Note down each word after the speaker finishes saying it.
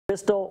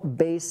Crystal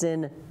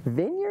Basin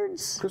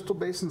Vineyards? Crystal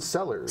Basin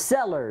Cellars.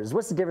 Cellars.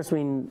 What's the difference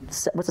between,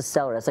 what's a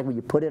cellar? That's like where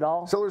you put it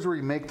all? Cellars where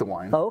you make the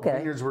wine. Oh, okay.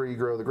 Vineyards where you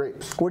grow the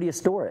grapes. Where do you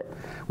store it?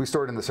 We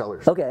store it in the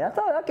cellars. Okay, I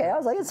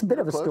was like, it's a bit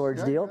of a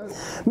storage deal.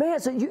 Yeah. Man,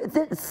 so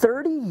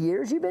 30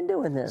 years you've been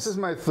doing this? This is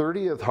my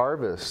 30th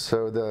harvest.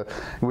 So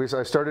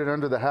I started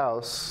under the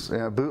house,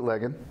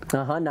 bootlegging.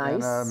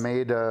 Nice. And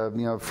made,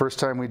 first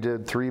time we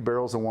did 3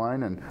 barrels of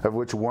wine, and of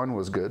which 1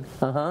 was good.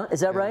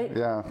 Is that right?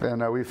 Yeah,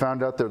 and we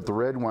found out that the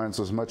red wines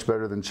was much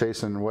better than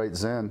chasing white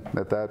Zin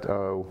at that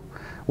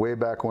way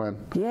back when.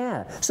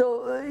 Yeah.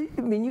 So,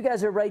 I mean, you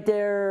guys are right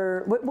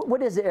there.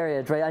 What is the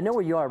area, Trey? I know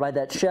where you are, right?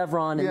 That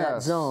chevron in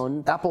that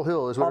zone. Apple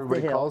Hill is what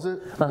everybody calls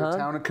it. The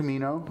town of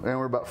Camino, and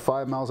we're about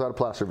 5 miles out of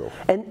Placerville.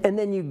 And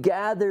then you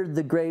gathered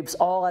the grapes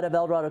all out of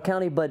El Dorado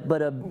County,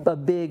 but a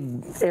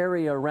big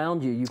area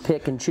around you. You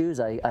pick and choose,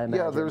 I imagine.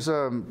 Yeah, there's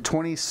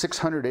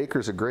 2,600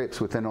 acres of grapes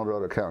within El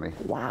Dorado County.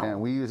 Wow. And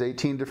we use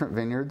 18 different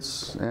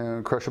vineyards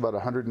and crush about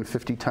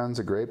 150 tons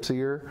of grapes a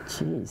year.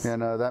 Jeez.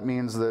 And that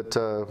means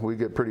that we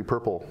get pretty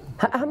purple.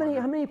 How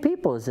many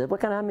people is it?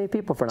 How many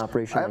people for an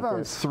operation like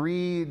this?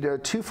 I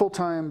have 2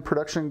 full-time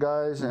production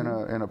guys and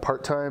a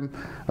part-time.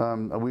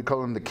 We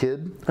call him the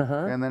kid.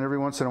 And then every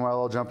once in a while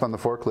I'll jump on the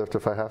forklift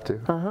if I have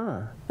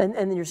to. And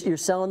then you're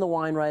selling the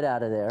wine right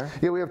out of there.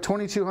 Yeah, we have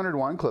 2,200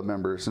 wine club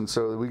members, and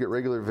so we get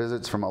regular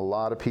visits from a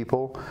lot of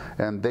people,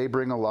 and they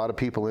bring a lot of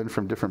people in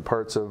from different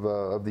parts of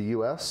the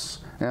U.S.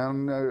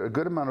 and a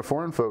good amount of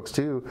foreign folks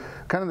too.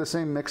 Kind of the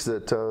same mix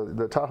that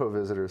the Tahoe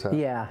visitors have.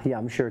 Yeah,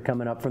 I'm sure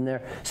coming up from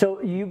there.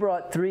 So you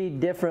brought 3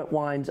 different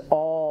wines,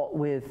 all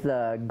with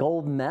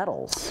gold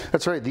medals.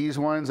 That's right. These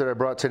wines that I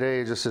brought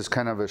today, just as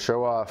kind of a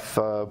show-off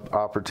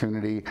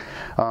opportunity.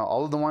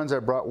 All of the wines I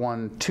brought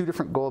won 2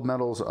 different gold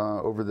medals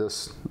over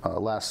this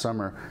last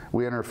summer.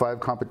 We enter 5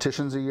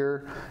 competitions a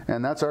year,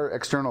 and that's our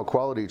external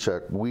quality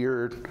check.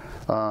 You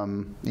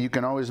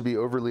can always be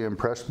overly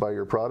impressed by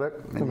your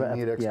product, and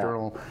you need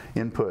external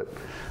input.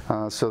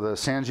 So the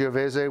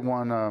Sangiovese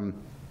won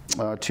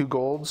 2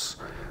 golds.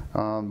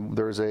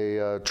 There's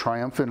a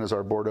Triumphant as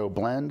our Bordeaux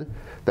blend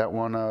that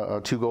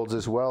won 2 golds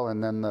as well,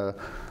 and then the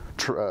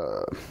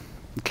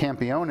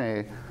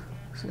Campione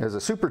as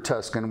a Super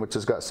Tuscan, which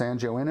has got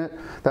Sangio in it.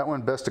 That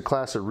won Best of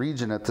Class of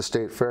Region at the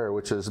State Fair,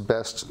 which is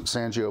best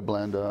Sangio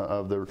blend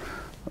of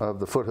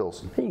the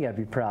foothills. You gotta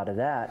be proud of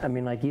that. I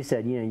mean, like you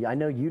said, I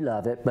know you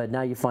love it, but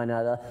now you find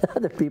out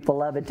other people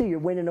love it too. You're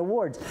winning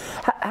awards.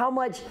 How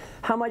much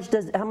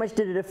did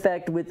it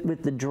affect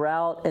with the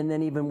drought, and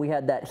then even we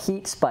had that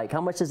heat spike?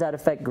 How much does that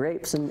affect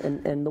grapes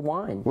and the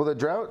wine? Well, the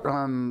drought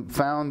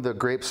found the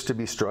grapes to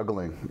be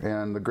struggling,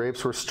 and the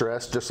grapes were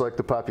stressed just like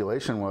the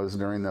population was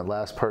during the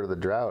last part of the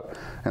drought.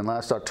 And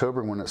last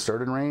October, when it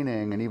started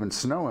raining and even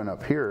snowing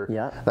up here,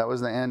 that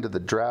was the end of the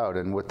drought.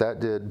 And what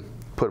that did,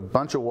 put a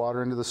bunch of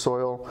water into the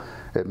soil.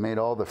 It made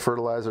all the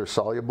fertilizer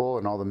soluble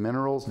and all the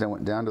minerals, then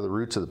went down to the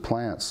roots of the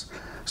plants.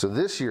 So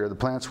this year, the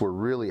plants were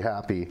really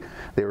happy.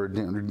 They were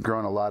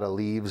growing a lot of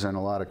leaves and a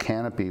lot of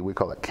canopy. We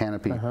call it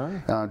canopy,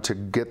 to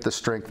get the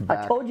strength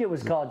back. I told you it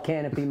was called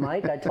canopy,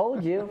 Mike. I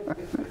told you.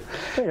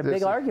 We had a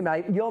big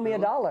argument. You owe me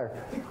 $1.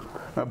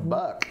 $1.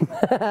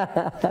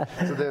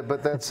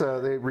 But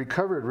they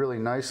recovered really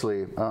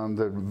nicely.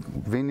 The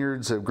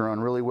vineyards have grown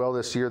really well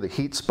this year. The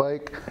heat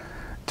spike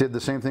did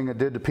the same thing it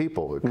did to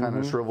people. It kind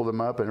of shriveled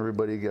them up, and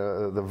everybody,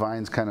 the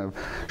vines kind of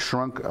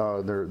shrunk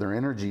their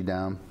energy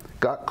down.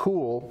 Got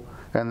cool.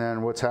 And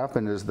then what's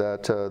happened is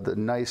that the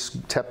nice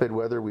tepid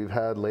weather we've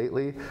had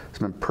lately has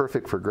been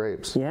perfect for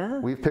grapes. Yeah.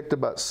 We've picked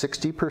about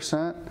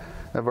 60%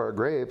 of our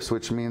grapes,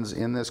 which means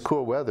in this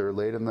cool weather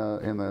late in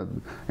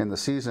the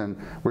season,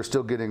 we're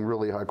still getting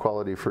really high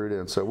quality fruit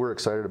in. So we're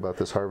excited about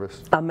this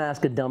harvest. I'm gonna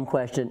ask a dumb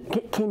question.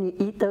 Can you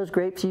eat those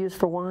grapes you use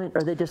for wine,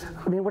 or are they just?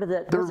 I mean, what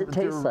does it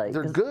taste like?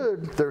 They're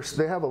good.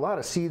 They have a lot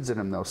of seeds in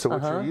them though. So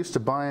what you're used to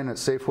buying at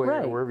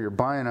Safeway or wherever you're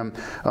buying them,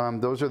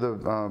 those are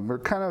they're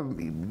kind of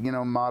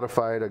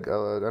modified. I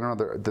don't know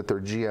that they're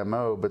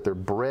GMO, but they're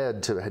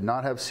bred to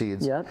not have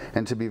seeds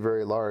and to be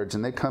very large,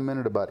 and they come in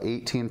at about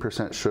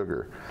 18%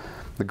 sugar.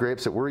 The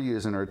grapes that we're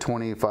using are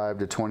 25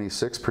 to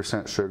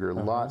 26% sugar, a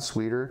lot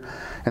sweeter.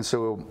 And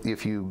so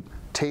if you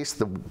taste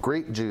the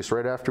grape juice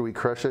right after we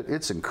crush it,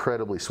 it's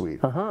incredibly sweet.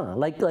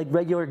 Like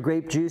regular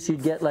grape juice,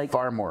 you'd get like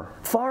far more.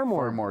 Far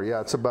more. Far more. Yeah,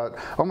 it's about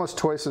almost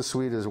twice as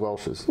sweet as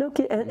Welch's.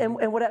 Okay. And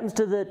what happens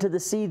to the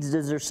seeds?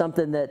 Is there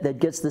something that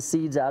gets the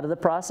seeds out of the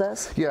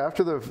process? Yeah,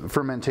 after the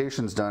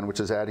fermentation's done, which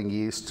is adding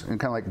yeast, and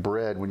kind of like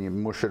bread when you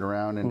mush it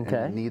around and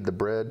you knead the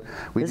bread.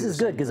 This is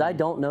good because I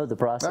don't know the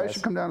process. You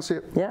should come down and see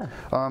it. Yeah.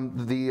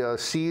 The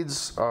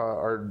seeds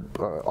are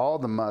all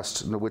the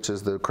must, which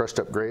is the crushed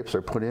up grapes,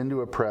 are put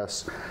into a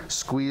press,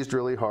 squeezed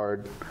really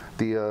hard.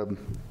 The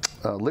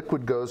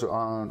liquid goes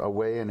on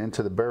away and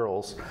into the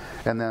barrels,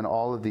 and then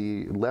all of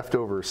the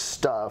leftover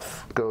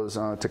stuff goes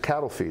to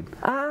cattle feed.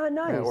 Ah,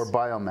 nice. Or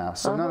biomass.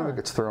 So none of it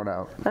gets thrown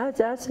out.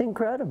 That's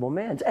incredible,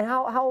 man. And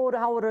how old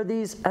are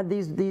these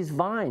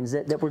vines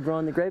that we're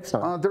growing the grapes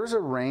on? There's a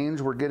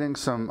range. We're getting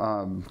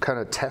some kind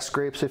of test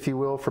grapes, if you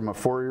will, from a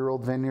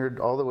 4-year-old vineyard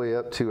all the way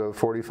up to a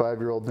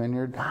 45-year-old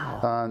vineyard.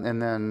 Wow.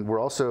 And then we're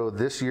also,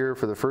 this year,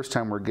 for the first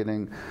time, we're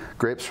getting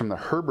grapes from the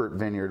Herbert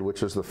Vineyard,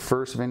 which is the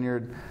first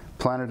vineyard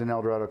planted in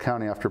El Dorado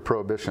County after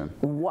Prohibition.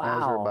 Wow.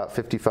 Those are about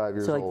 55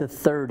 years old. So like the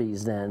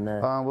 30s then?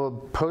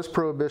 Well,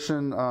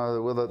 post-Prohibition,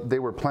 they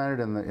were planted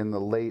in the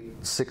late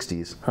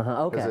 60s.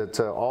 Okay. Because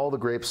all the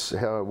grapes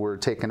were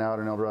taken out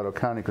in El Dorado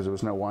County because there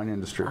was no wine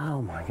industry.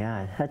 Oh my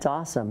God, that's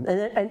awesome.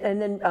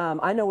 And then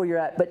I know where you're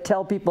at, but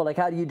tell people, like,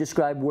 how do you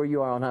describe where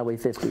you are on Highway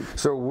 50?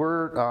 So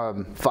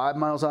we're 5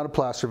 miles out of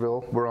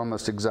Placerville. We're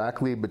almost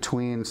exactly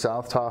between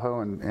South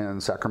Tahoe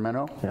and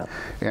Sacramento. Yeah.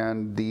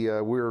 And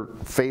we're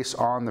face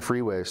on the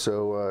freeway. So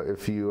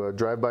if you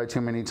drive by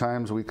too many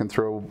times, we can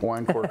throw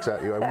wine corks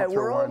at you. I won't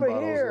throw wine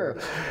bottles. Here.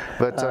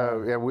 Yeah.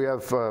 But we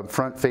have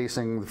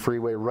front-facing the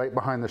freeway right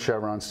behind the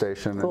Chevron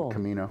station in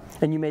Camino.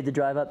 And you made the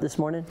drive up this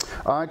morning?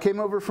 I came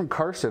over from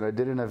Carson. I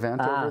did an event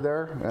over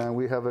there, and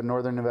we have a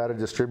Northern Nevada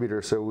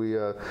distributor. So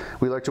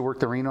we like to work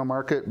the Reno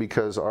market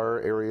because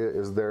our area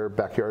is their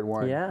backyard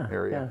wine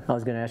area. Yeah. I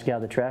was going to ask you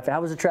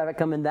how was the traffic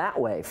coming that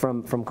way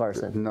from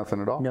Carson?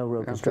 Nothing at all. No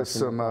road construction. Just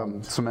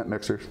some cement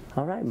mixers.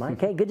 All right, Mike.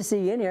 Hey, good to see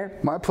you in here.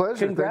 My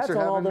pleasure. Congrats on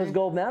all those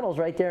gold medals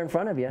right there in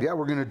front of you. Yeah,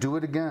 we're going to do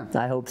it again.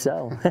 I hope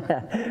so.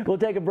 We'll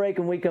take a break.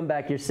 When we come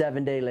back, your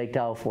 7-day Lake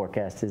Tahoe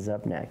forecast is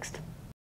up next.